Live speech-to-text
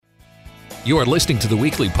You are listening to the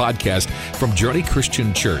weekly podcast from Journey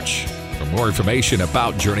Christian Church. For more information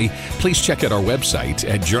about Journey, please check out our website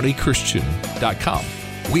at journeychristian.com.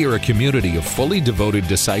 We are a community of fully devoted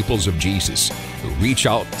disciples of Jesus who reach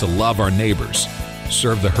out to love our neighbors,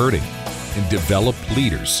 serve the hurting, and develop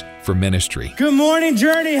leaders for ministry. Good morning,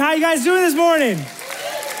 Journey. How you guys doing this morning?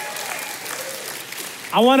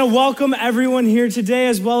 I want to welcome everyone here today,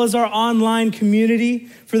 as well as our online community.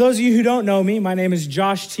 For those of you who don't know me, my name is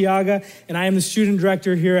Josh Tiaga, and I am the student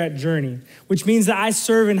director here at Journey, which means that I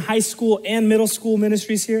serve in high school and middle school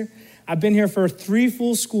ministries here. I've been here for 3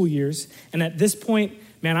 full school years, and at this point,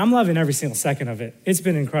 man, I'm loving every single second of it. It's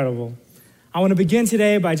been incredible. I want to begin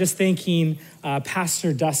today by just thanking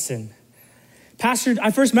Pastor Dustin.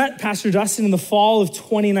 I first met Pastor Dustin in the fall of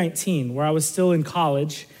 2019, where I was still in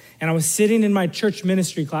college, and I was sitting in my church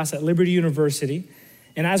ministry class at Liberty University.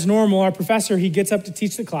 And as normal, our professor, he gets up to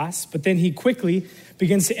teach the class, but then he quickly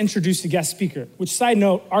begins to introduce the guest speaker, which, side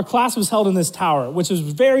note, our class was held in this tower, which was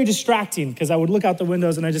very distracting because I would look out the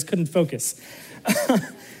windows and I just couldn't focus.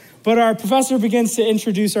 But our professor begins to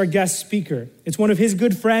introduce our guest speaker. It's one of his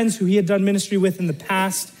good friends who he had done ministry with in the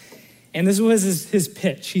past. And this was his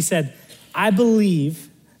pitch. He said, "I believe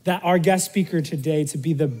that our guest speaker today to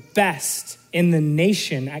be the best in the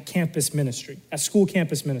nation at campus ministry, at school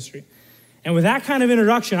campus ministry." And with that kind of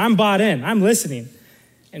introduction, I'm bought in, I'm listening.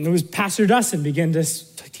 And it was Pastor Dustin began to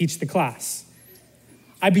teach the class.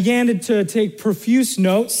 I began to take profuse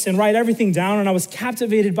notes and write everything down, and I was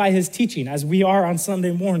captivated by his teaching, as we are on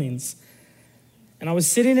Sunday mornings. And I was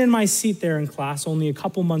sitting in my seat there in class, only a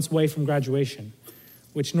couple months away from graduation,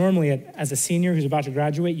 which normally, as a senior who's about to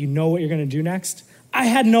graduate, you know what you're gonna do next. I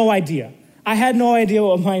had no idea. I had no idea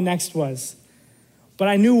what my next was. But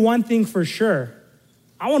I knew one thing for sure.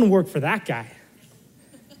 I want to work for that guy.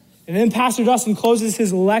 And then Pastor Dustin closes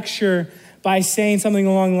his lecture by saying something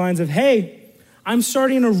along the lines of, "Hey, I'm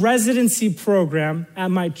starting a residency program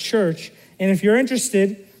at my church, and if you're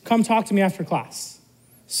interested, come talk to me after class."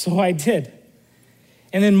 So I did.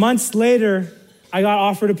 And then months later, I got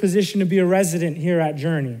offered a position to be a resident here at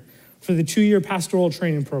Journey for the 2-year pastoral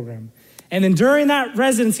training program. And then during that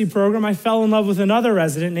residency program, I fell in love with another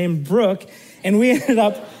resident named Brooke, and we ended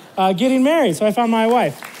up getting married, so I found my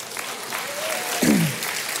wife.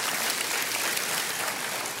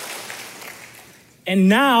 And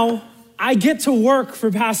now I get to work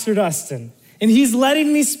for Pastor Dustin, and he's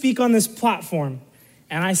letting me speak on this platform.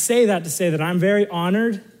 And I say that to say that I'm very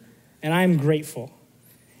honored and I'm grateful.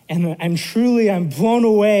 And I'm blown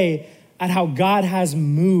away at how God has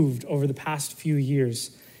moved over the past few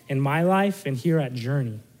years in my life and here at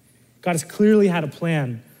Journey. God has clearly had a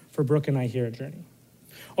plan for Brooke and I here at Journey.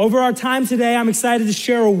 Over our time today, I'm excited to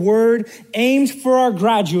share a word aimed for our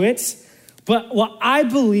graduates, but what I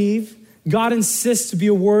believe God insists to be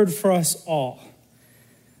a word for us all.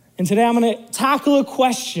 And today I'm gonna tackle a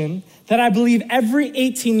question that I believe every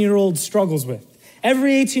 18-year-old struggles with.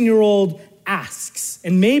 Every 18-year-old asks,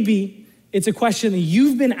 and maybe it's a question that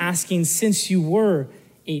you've been asking since you were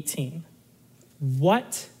 18.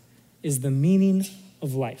 What is the meaning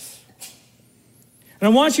of life? And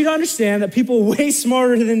I want you to understand that people way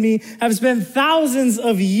smarter than me have spent thousands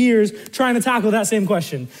of years trying to tackle that same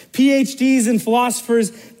question. PhDs and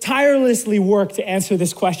philosophers tirelessly work to answer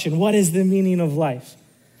this question. What is the meaning of life?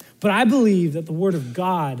 But I believe that the Word of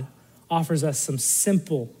God offers us some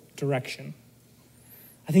simple direction.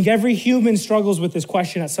 I think every human struggles with this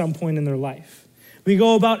question at some point in their life. We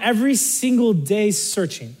go about every single day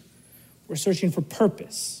searching. We're searching for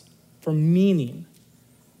purpose, for meaning,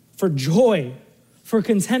 for joy, for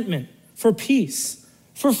contentment, for peace,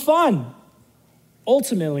 for fun.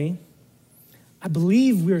 Ultimately, I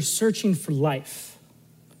believe we are searching for life.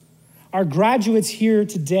 Our graduates here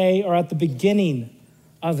today are at the beginning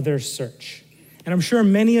of their search. And I'm sure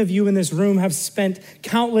many of you in this room have spent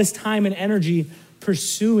countless time and energy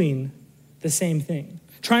pursuing the same thing,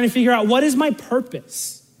 trying to figure out, what is my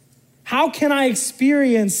purpose? How can I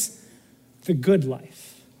experience the good life?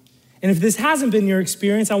 And if this hasn't been your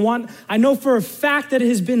experience, I know for a fact that it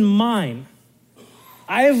has been mine.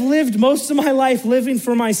 I have lived most of my life living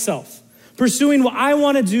for myself, pursuing what I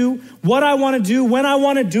want to do, what I want to do, when I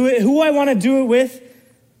want to do it, who I want to do it with,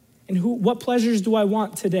 and what pleasures do I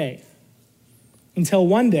want today? Until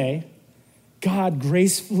one day, God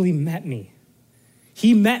gracefully met me.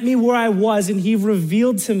 He met me where I was, and he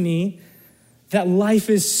revealed to me that life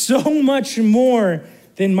is so much more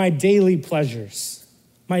than my daily pleasures,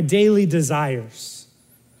 my daily desires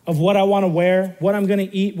of what I want to wear, what I'm going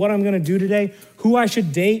to eat, what I'm going to do today, who I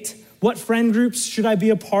should date, what friend groups should I be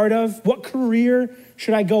a part of, what career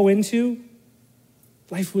should I go into.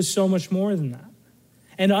 Life was so much more than that.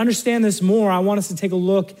 And to understand this more, I want us to take a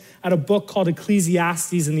look at a book called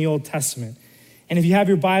Ecclesiastes in the Old Testament. And if you have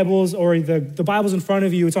your Bibles or the Bibles in front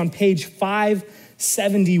of you, it's on page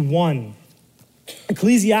 571.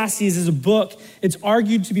 Ecclesiastes is a book, it's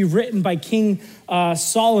argued to be written by King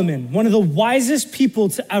Solomon, one of the wisest people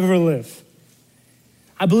to ever live.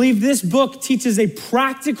 I believe this book teaches a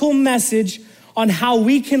practical message on how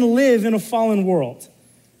we can live in a fallen world.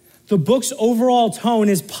 The book's overall tone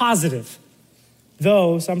is positive,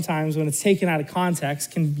 though sometimes when it's taken out of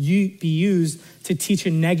context can be used to teach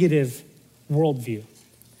a negative worldview.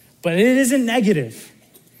 But it isn't negative.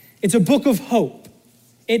 It's a book of hope.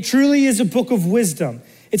 It truly is a book of wisdom.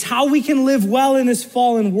 It's how we can live well in this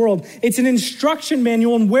fallen world. It's an instruction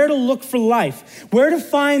manual on where to look for life, where to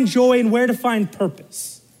find joy, and where to find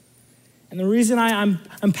purpose. And the reason I'm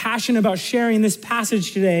passionate about sharing this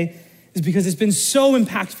passage today is because it's been so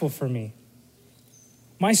impactful for me.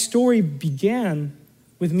 My story began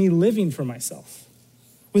with me living for myself,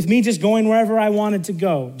 with me just going wherever I wanted to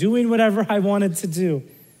go, doing whatever I wanted to do,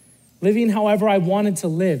 living however I wanted to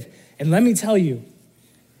live. And let me tell you,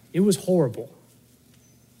 it was horrible.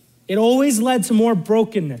 It always led to more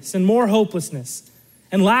brokenness and more hopelessness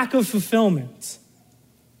and lack of fulfillment.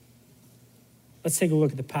 Let's take a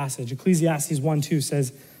look at the passage. Ecclesiastes 1:2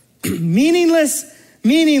 says, meaningless,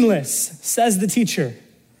 says the teacher.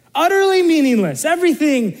 Utterly meaningless.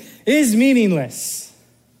 Everything is meaningless.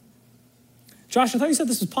 Josh, I thought you said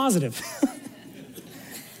this was positive.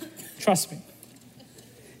 Trust me.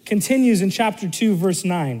 Continues in chapter 2, verse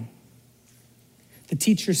 9. The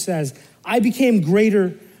teacher says, I became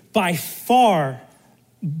greater by far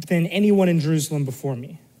than anyone in Jerusalem before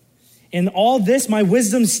me. In all this, my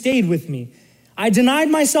wisdom stayed with me. I denied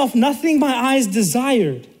myself nothing my eyes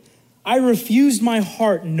desired. I refused my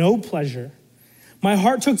heart no pleasure. My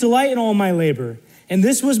heart took delight in all my labor, and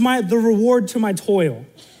this was the reward to my toil.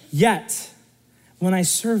 Yet, when I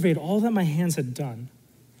surveyed all that my hands had done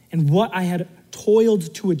and what I had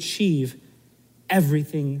toiled to achieve,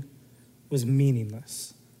 everything was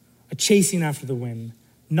meaningless, a chasing after the wind.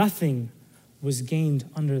 Nothing was gained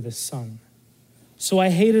under the sun. So I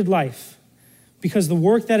hated life because the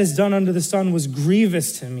work that is done under the sun was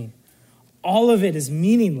grievous to me. All of it is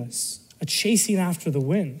meaningless, a chasing after the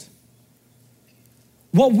wind.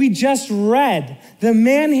 What we just read, the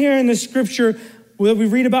man here in the scripture that we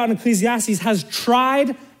read about in Ecclesiastes has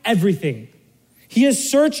tried everything. He has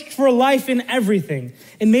searched for life in everything.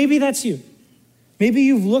 And maybe that's you. Maybe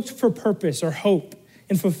you've looked for purpose or hope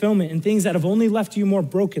and fulfillment in things that have only left you more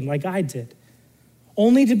broken, like I did,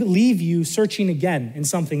 only to leave you searching again in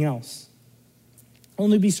something else,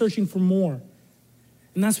 only be searching for more.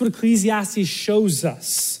 And that's what Ecclesiastes shows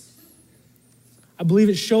us. I believe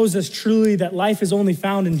it shows us truly that life is only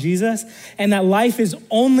found in Jesus and that life is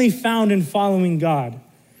only found in following God.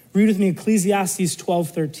 Read with me Ecclesiastes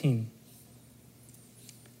 12:13.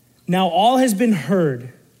 Now all has been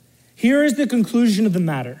heard. Here is the conclusion of the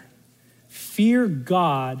matter. Fear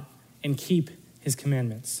God and keep his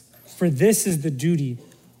commandments, for this is the duty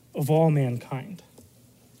of all mankind.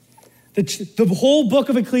 The whole book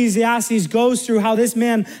of Ecclesiastes goes through how this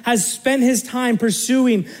man has spent his time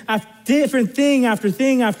pursuing different thing after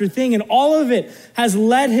thing after thing, and all of it has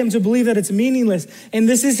led him to believe that it's meaningless. And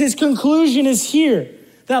this is his conclusion is here,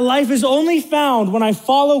 that life is only found when I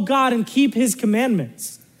follow God and keep his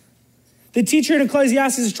commandments. The teacher in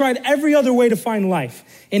Ecclesiastes has tried every other way to find life,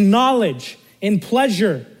 in knowledge, in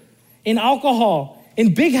pleasure, in alcohol,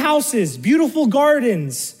 in big houses, beautiful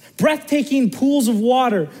gardens, breathtaking pools of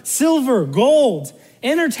water, silver, gold,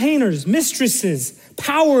 entertainers, mistresses,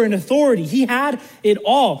 power and authority. He had it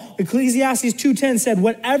all. Ecclesiastes 2:10 said,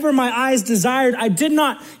 whatever my eyes desired, I did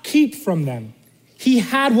not keep from them. He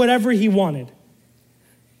had whatever he wanted.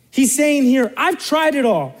 He's saying here, I've tried it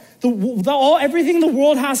all. Everything the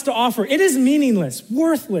world has to offer, it is meaningless,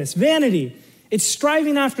 worthless, vanity. It's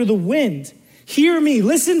striving after the wind. Hear me,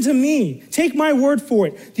 listen to me, take my word for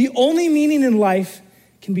it. The only meaning in life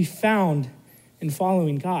can be found in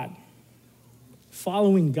following God.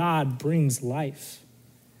 Following God brings life.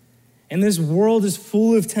 And this world is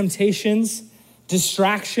full of temptations,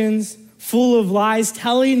 distractions, full of lies,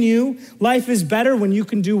 telling you life is better when you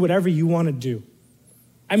can do whatever you want to do.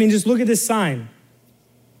 I mean, just look at this sign.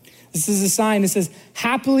 This is a sign that says,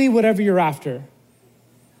 happily whatever you're after.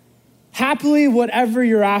 Happily whatever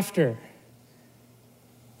you're after.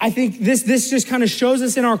 I think this just kind of shows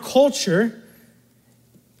us in our culture,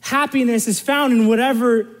 happiness is found in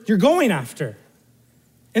whatever you're going after.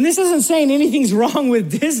 And this isn't saying anything's wrong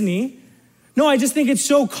with Disney. No, I just think it's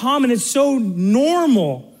so common, it's so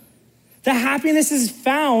normal that happiness is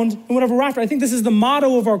found in whatever we're after. I think this is the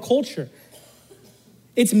motto of our culture.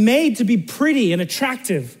 It's made to be pretty and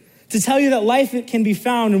attractive, to tell you that life can be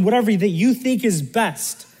found in whatever that you think is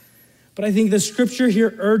best. But I think the scripture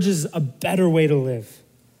here urges a better way to live.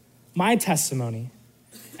 My testimony,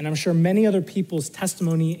 and I'm sure many other people's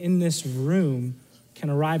testimony in this room, can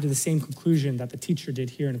arrive to the same conclusion that the teacher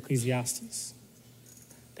did here in Ecclesiastes.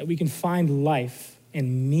 That we can find life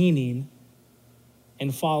and meaning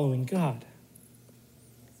in following God.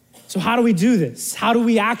 So how do we do this? How do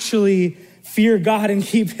we actually fear God and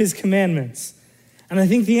keep his commandments? And I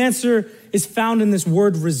think the answer is found in this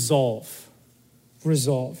word resolve.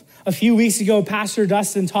 Resolve. A few weeks ago, Pastor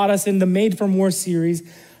Dustin taught us in the Made for More series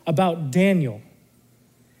about Daniel.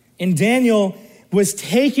 And Daniel was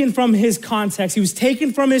taken from his context. He was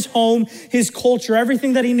taken from his home, his culture,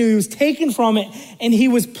 everything that he knew. He was taken from it, and he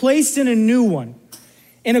was placed in a new one,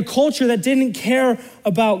 in a culture that didn't care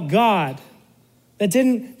about God, that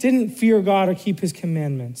didn't fear God or keep his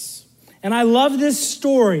commandments. And I love this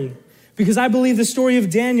story because I believe the story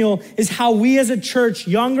of Daniel is how we as a church,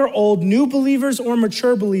 young or old, new believers or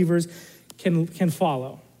mature believers, can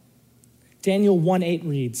follow. Daniel 1:8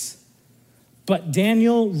 reads, "But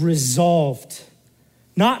Daniel resolved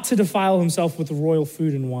not to defile himself with the royal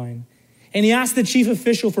food and wine. And he asked the chief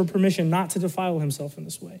official for permission not to defile himself in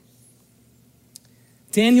this way."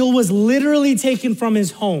 Daniel was literally taken from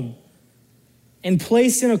his home and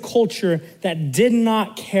placed in a culture that did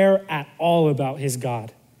not care at all about his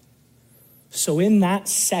God. So in that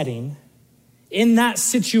setting, in that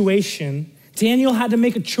situation, Daniel had to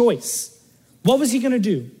make a choice. What was he going to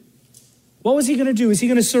do? What was he going to do? Is he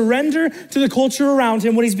going to surrender to the culture around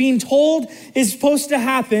him, what he's being told is supposed to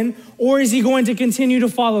happen, or is he going to continue to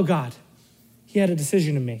follow God? He had a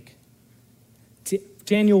decision to make.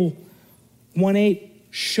 Daniel 1:8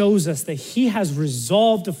 shows us that he has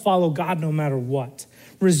resolved to follow God no matter what.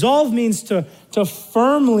 Resolve means to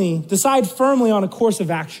decide firmly on a course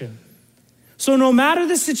of action. So no matter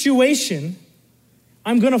the situation,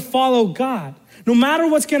 I'm going to follow God. No matter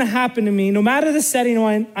what's going to happen to me, no matter the setting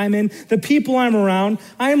I'm in, the people I'm around,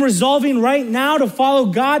 I am resolving right now to follow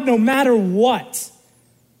God no matter what.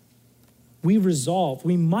 We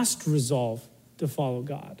must resolve to follow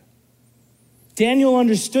God. Daniel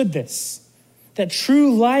understood this, that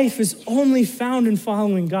true life is only found in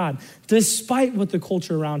following God, despite what the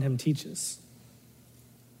culture around him teaches.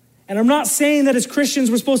 And I'm not saying that as Christians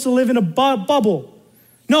we're supposed to live in a bubble.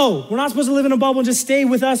 No, we're not supposed to live in a bubble and just stay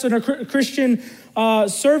with us in our Christian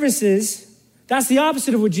services. That's the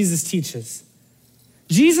opposite of what Jesus teaches.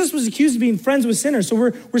 Jesus was accused of being friends with sinners, so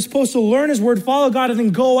we're supposed to learn his word, follow God, and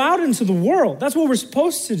then go out into the world. That's what we're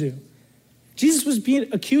supposed to do. Jesus was being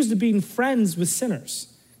accused of being friends with sinners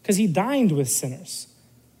because he dined with sinners.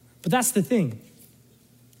 But that's the thing.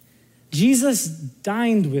 Jesus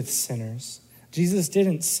dined with sinners. Jesus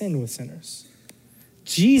didn't sin with sinners.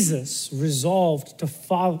 Jesus resolved to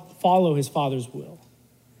follow his Father's will,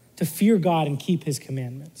 to fear God and keep his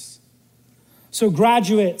commandments. So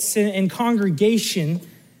graduates and congregation,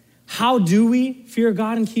 how do we fear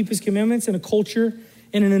God and keep his commandments in a culture,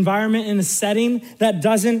 in an environment, in a setting that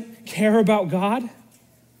doesn't care about God?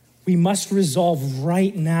 We must resolve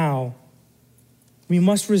right now. We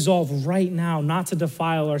must resolve right now not to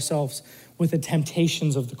defile ourselves with the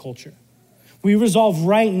temptations of the culture. We resolve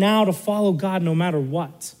right now to follow God no matter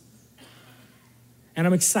what. And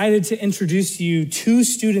I'm excited to introduce to you two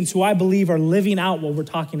students who I believe are living out what we're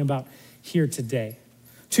talking about here today.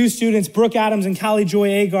 Two students, Brooke Adams and Callie Joy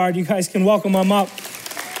Agard. You guys can welcome them up.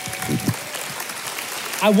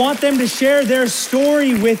 I want them to share their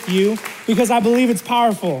story with you because I believe it's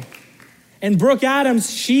powerful. And Brooke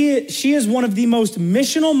Adams, she is one of the most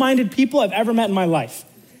missional-minded people I've ever met in my life.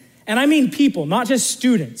 And I mean people, not just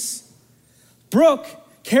students. Brooke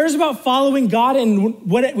cares about following God in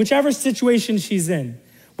whichever situation she's in,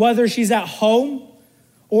 whether she's at home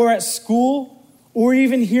or at school or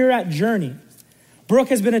even here at Journey. Brooke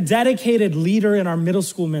has been a dedicated leader in our middle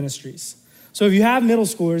school ministries. So if you have middle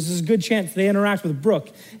schoolers, there's a good chance they interact with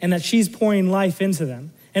Brooke and that she's pouring life into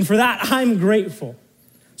them. And for that, I'm grateful.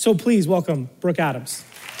 So please welcome Brooke Adams.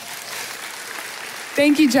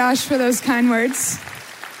 Thank you, Josh, for those kind words.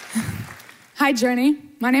 Hi, Journey.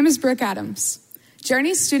 My name is Brooke Adams.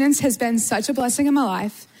 Journey Students has been such a blessing in my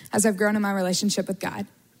life as I've grown in my relationship with God.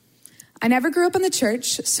 I never grew up in the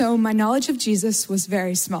church, so my knowledge of Jesus was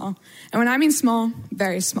very small. And when I mean small,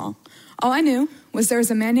 very small. All I knew was there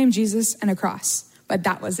was a man named Jesus and a cross, but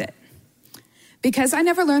that was it. Because I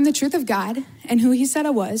never learned the truth of God and who he said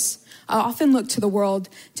I was, I often looked to the world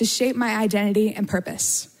to shape my identity and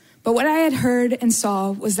purpose. But what I had heard and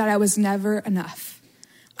saw was that I was never enough.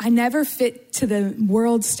 I never fit to the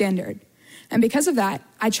world standard. And because of that,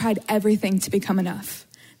 I tried everything to become enough,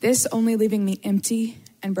 this only leaving me empty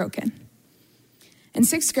and broken. In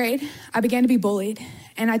 6th grade, I began to be bullied,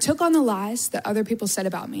 and I took on the lies that other people said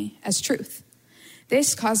about me as truth.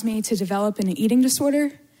 This caused me to develop an eating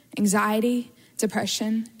disorder, anxiety,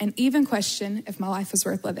 depression, and even question if my life was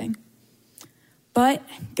worth living. But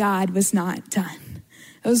God was not done.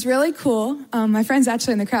 It was really cool. My friend's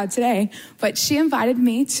actually in the crowd today, but she invited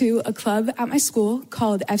me to a club at my school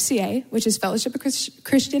called FCA, which is Fellowship of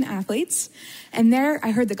Christian Athletes. And there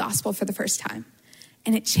I heard the gospel for the first time,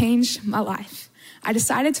 and it changed my life. I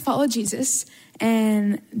decided to follow Jesus,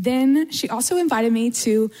 and then she also invited me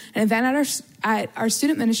to an event at our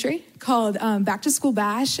student ministry called Back to School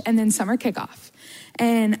Bash and then Summer Kickoff.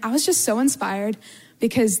 And I was just so inspired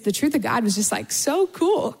because the truth of God was just like so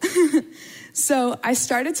cool. So I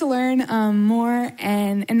started to learn more,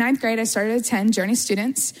 and in 9th grade, I started to attend Journey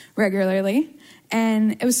Students regularly.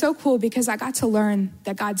 And it was so cool because I got to learn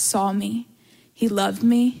that God saw me, he loved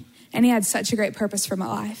me, and he had such a great purpose for my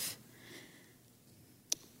life.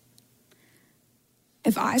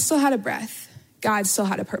 If I still had a breath, God still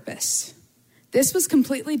had a purpose. This was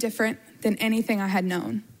completely different than anything I had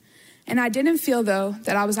known. And I didn't feel, though,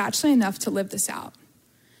 that I was actually enough to live this out.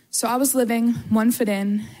 So I was living one foot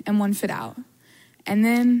in and one foot out. And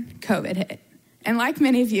then COVID hit. And like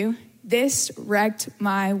many of you, this wrecked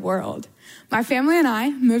my world. My family and I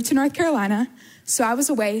moved to North Carolina, so I was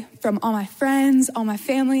away from all my friends, all my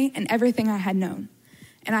family, and everything I had known.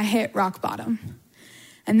 And I hit rock bottom.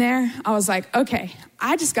 And there I was like, okay,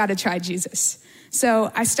 I just got to try Jesus.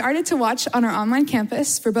 So I started to watch on our online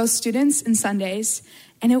campus for both students and Sundays.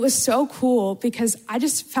 And it was so cool because I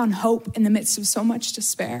just found hope in the midst of so much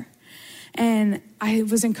despair. And I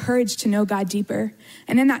was encouraged to know God deeper.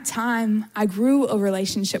 And in that time, I grew a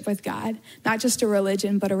relationship with God, not just a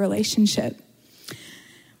religion, but a relationship.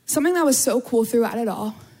 Something that was so cool throughout it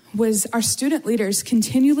all was our student leaders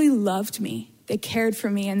continually loved me. They cared for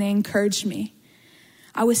me and they encouraged me.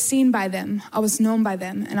 I was seen by them, I was known by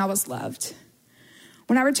them, and I was loved.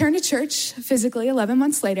 When I returned to church physically 11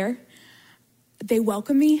 months later, they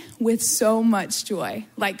welcomed me with so much joy,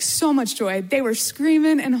 like so much joy. They were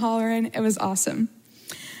screaming and hollering. It was awesome.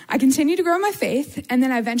 I continued to grow in my faith, and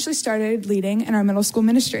then I eventually started leading in our middle school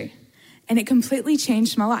ministry, and it completely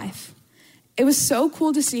changed my life. It was so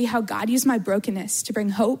cool to see how God used my brokenness to bring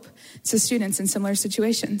hope to students in similar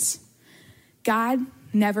situations. God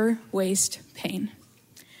never wastes pain.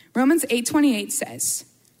 Romans 8:28 says,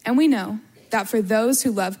 and we know that for those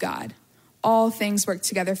who love God, all things work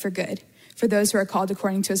together for good, for those who are called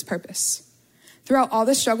according to his purpose. Throughout all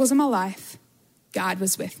the struggles in my life, God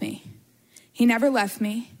was with me. He never left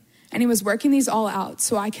me, and he was working these all out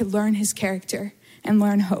so I could learn his character and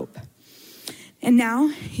learn hope. And now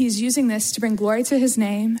he's using this to bring glory to his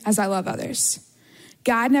name as I love others.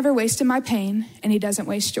 God never wasted my pain, and he doesn't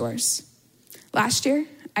waste yours. Last year,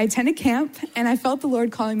 I attended camp, and I felt the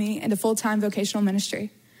Lord calling me into full-time vocational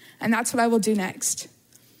ministry. And that's what I will do next.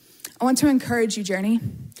 I want to encourage you, Journey.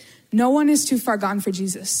 No one is too far gone for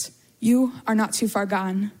Jesus. You are not too far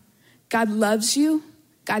gone. God loves you,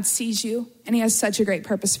 God sees you, and he has such a great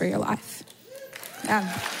purpose for your life.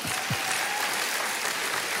 Yeah.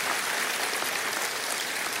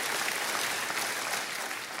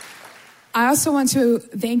 I also want to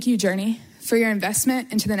thank you, Journey, for your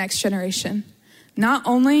investment into the next generation. Not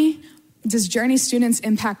only does Journey students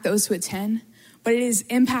impact those who attend, but it is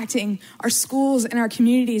impacting our schools and our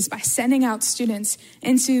communities by sending out students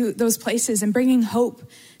into those places and bringing hope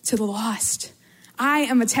to the lost. I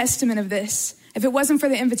am a testament of this. If it wasn't for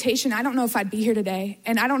the invitation, I don't know if I'd be here today,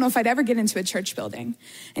 and I don't know if I'd ever get into a church building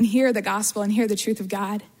and hear the gospel and hear the truth of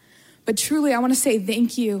God. But truly, I want to say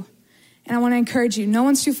thank you, and I want to encourage you. No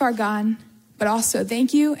one's too far gone, but also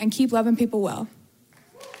thank you and keep loving people well.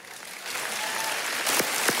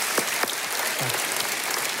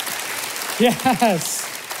 Yes.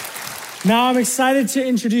 Now I'm excited to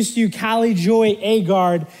introduce to you Callie Joy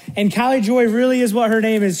Agard. And Callie Joy really is what her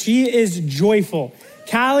name is. She is joyful.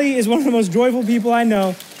 Callie is one of the most joyful people I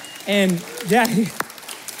know. And yeah,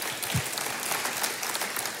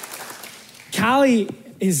 Callie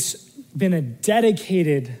has been a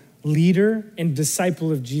dedicated leader and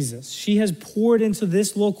disciple of Jesus. She has poured into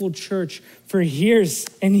this local church for years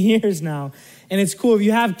and years now. And it's cool. If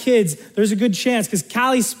you have kids, there's a good chance, because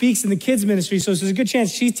Callie speaks in the kids ministry, so there's a good chance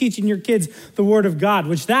she's teaching your kids the word of God,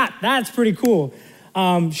 which that's pretty cool.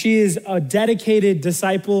 She is a dedicated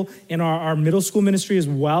disciple in our middle school ministry as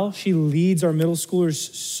well. She leads our middle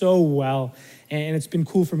schoolers so well. And it's been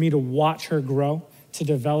cool for me to watch her grow, to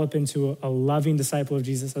develop into a loving disciple of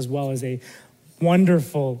Jesus, as well as a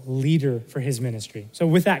wonderful leader for his ministry. So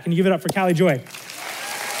with that, can you give it up for Callie Joy?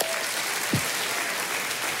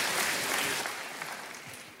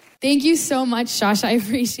 Thank you so much, Josh. I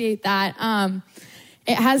appreciate that.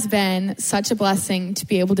 It has been such a blessing to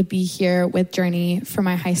be able to be here with Journey for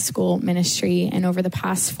my high school ministry and over the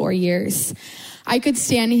past 4 years. I could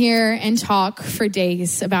stand here and talk for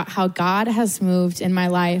days about how God has moved in my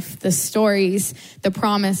life, the stories, the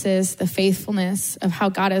promises, the faithfulness of how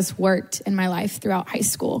God has worked in my life throughout high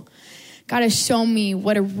school. God has shown me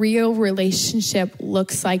what a real relationship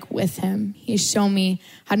looks like with him. He has shown me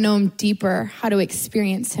how to know him deeper, how to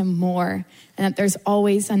experience him more, and that there's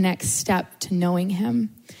always a next step to knowing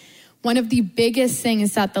him. One of the biggest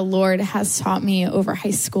things that the Lord has taught me over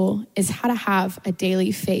high school is how to have a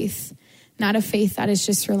daily faith, not a faith that is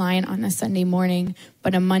just reliant on a Sunday morning,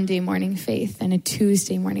 but a Monday morning faith and a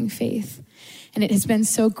Tuesday morning faith. And it has been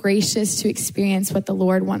so gracious to experience what the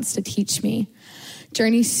Lord wants to teach me.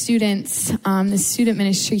 Journey students, the student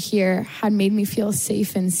ministry here had made me feel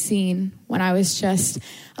safe and seen when I was just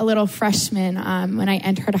a little freshman when I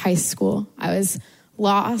entered high school. I was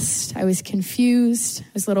lost, I was confused, I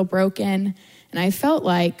was a little broken, and I felt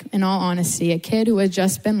like, in all honesty, a kid who had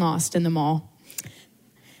just been lost in the mall.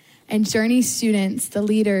 And Journey students, the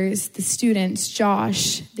leaders, the students,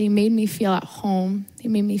 Josh, they made me feel at home. They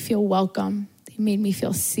made me feel welcome. They made me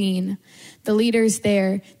feel seen. The leaders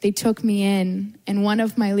there, they took me in, and one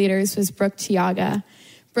of my leaders was Brooke Tiaga.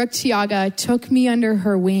 Brooke Tiaga took me under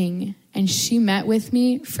her wing, and she met with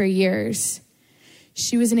me for years.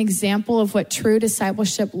 She was an example of what true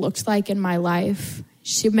discipleship looked like in my life.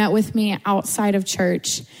 She met with me outside of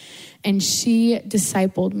church, and she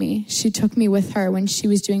discipled me. She took me with her when she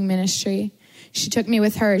was doing ministry. She took me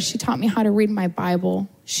with her. She taught me how to read my Bible.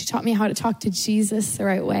 She taught me how to talk to Jesus the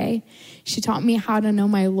right way. She taught me how to know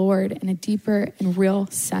my Lord in a deeper and real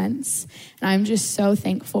sense. And I'm just so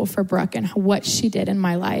thankful for Brooke and what she did in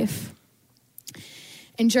my life.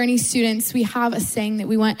 In Journey students, we have a saying that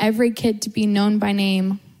we want every kid to be known by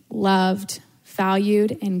name, loved,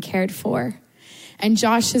 valued, and cared for. And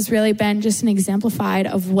Josh has really been just an exemplified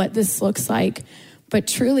of what this looks like. But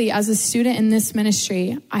truly, as a student in this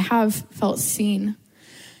ministry, I have felt seen.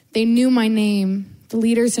 They knew my name. The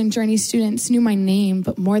leaders and Journey students knew my name,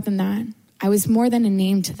 but more than that, I was more than a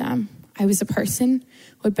name to them. I was a person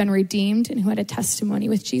who had been redeemed and who had a testimony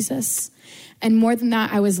with Jesus. And more than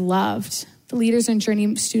that, I was loved. The leaders and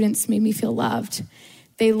Journey students made me feel loved.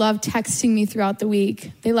 They loved texting me throughout the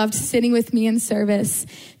week. They loved sitting with me in service.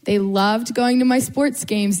 They loved going to my sports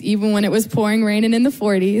games, even when it was pouring rain and in the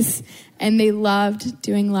 40s. And they loved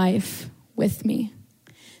doing life with me.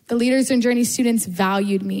 The leaders and Journey students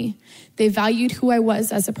valued me. They valued who I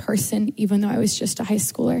was as a person, even though I was just a high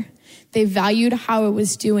schooler. They valued how I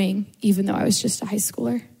was doing, even though I was just a high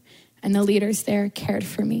schooler. And the leaders there cared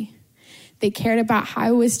for me. They cared about how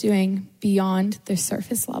I was doing beyond the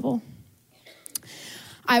surface level.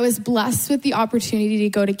 I was blessed with the opportunity to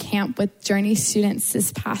go to camp with Journey students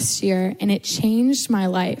this past year, and it changed my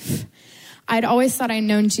life. I'd always thought I'd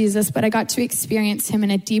known Jesus, but I got to experience him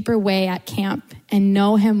in a deeper way at camp and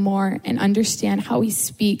know him more and understand how he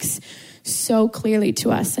speaks so clearly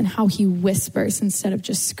to us and how he whispers instead of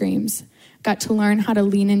just screams. Got to learn how to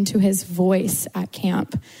lean into his voice at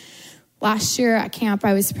camp. Last year at camp,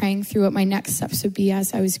 I was praying through what my next steps would be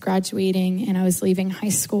as I was graduating and I was leaving high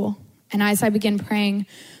school. And as I began praying,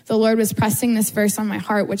 the Lord was pressing this verse on my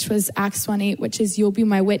heart, which was Acts 1:8, which is, you'll be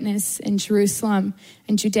my witness in Jerusalem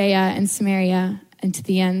and Judea and Samaria and to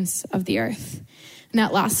the ends of the earth. And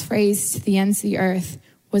that last phrase, to the ends of the earth,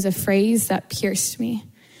 was a phrase that pierced me.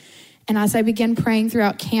 And as I began praying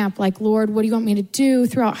throughout camp, like, Lord, what do you want me to do?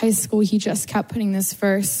 Throughout high school, he just kept putting this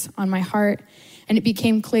verse on my heart. And it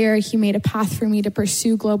became clear he made a path for me to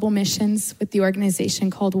pursue global missions with the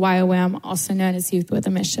organization called YWAM, also known as Youth with a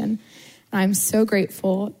Mission. And I'm so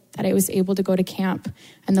grateful that I was able to go to camp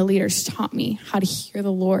and the leaders taught me how to hear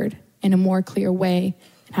the Lord in a more clear way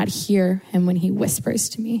and how to hear him when he whispers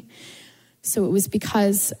to me. So it was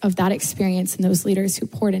because of that experience and those leaders who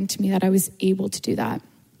poured into me that I was able to do that.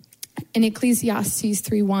 In Ecclesiastes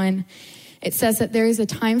 3:1, it says that there is a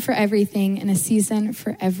time for everything and a season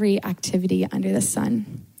for every activity under the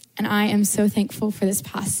sun. And I am so thankful for this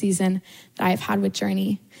past season that I have had with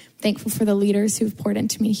Journey. Thankful for the leaders who've poured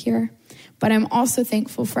into me here. But I'm also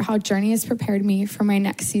thankful for how Journey has prepared me for my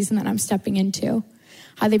next season that I'm stepping into.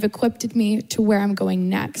 How they've equipped me to where I'm going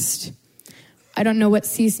next. I don't know what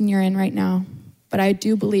season you're in right now, but I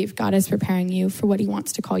do believe God is preparing you for what he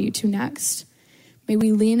wants to call you to next. May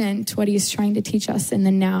we lean into what he's trying to teach us in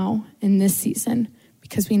the now, in this season,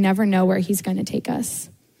 because we never know where he's going to take us.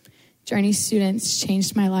 Journey students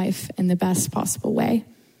changed my life in the best possible way.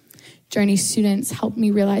 Journey students helped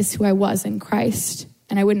me realize who I was in Christ,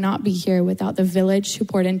 and I would not be here without the village who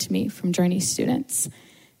poured into me from Journey students.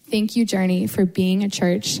 Thank you, Journey, for being a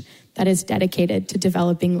church that is dedicated to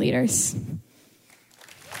developing leaders.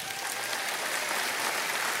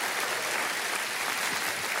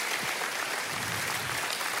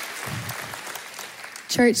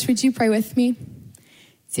 Church, would you pray with me?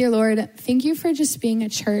 Dear Lord, thank you for just being a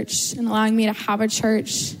church and allowing me to have a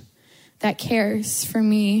church that cares for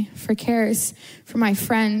me, cares for my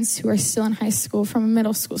friends who are still in high school, from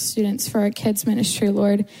middle school students, for our kids ministry,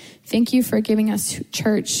 Lord. Thank you for giving us a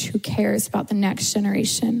church who cares about the next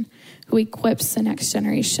generation, who equips the next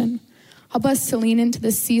generation. Help us to lean into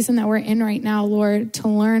the season that we're in right now, Lord, to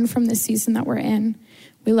learn from the season that we're in.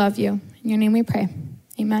 We love you. In your name we pray.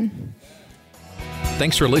 Amen.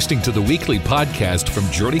 Thanks for listening to the weekly podcast from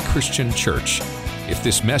Journey Christian Church. If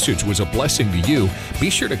this message was a blessing to you, be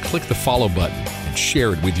sure to click the follow button and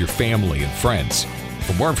share it with your family and friends.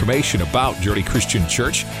 For more information about Journey Christian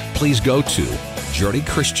Church, please go to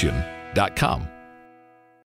journeychristian.com.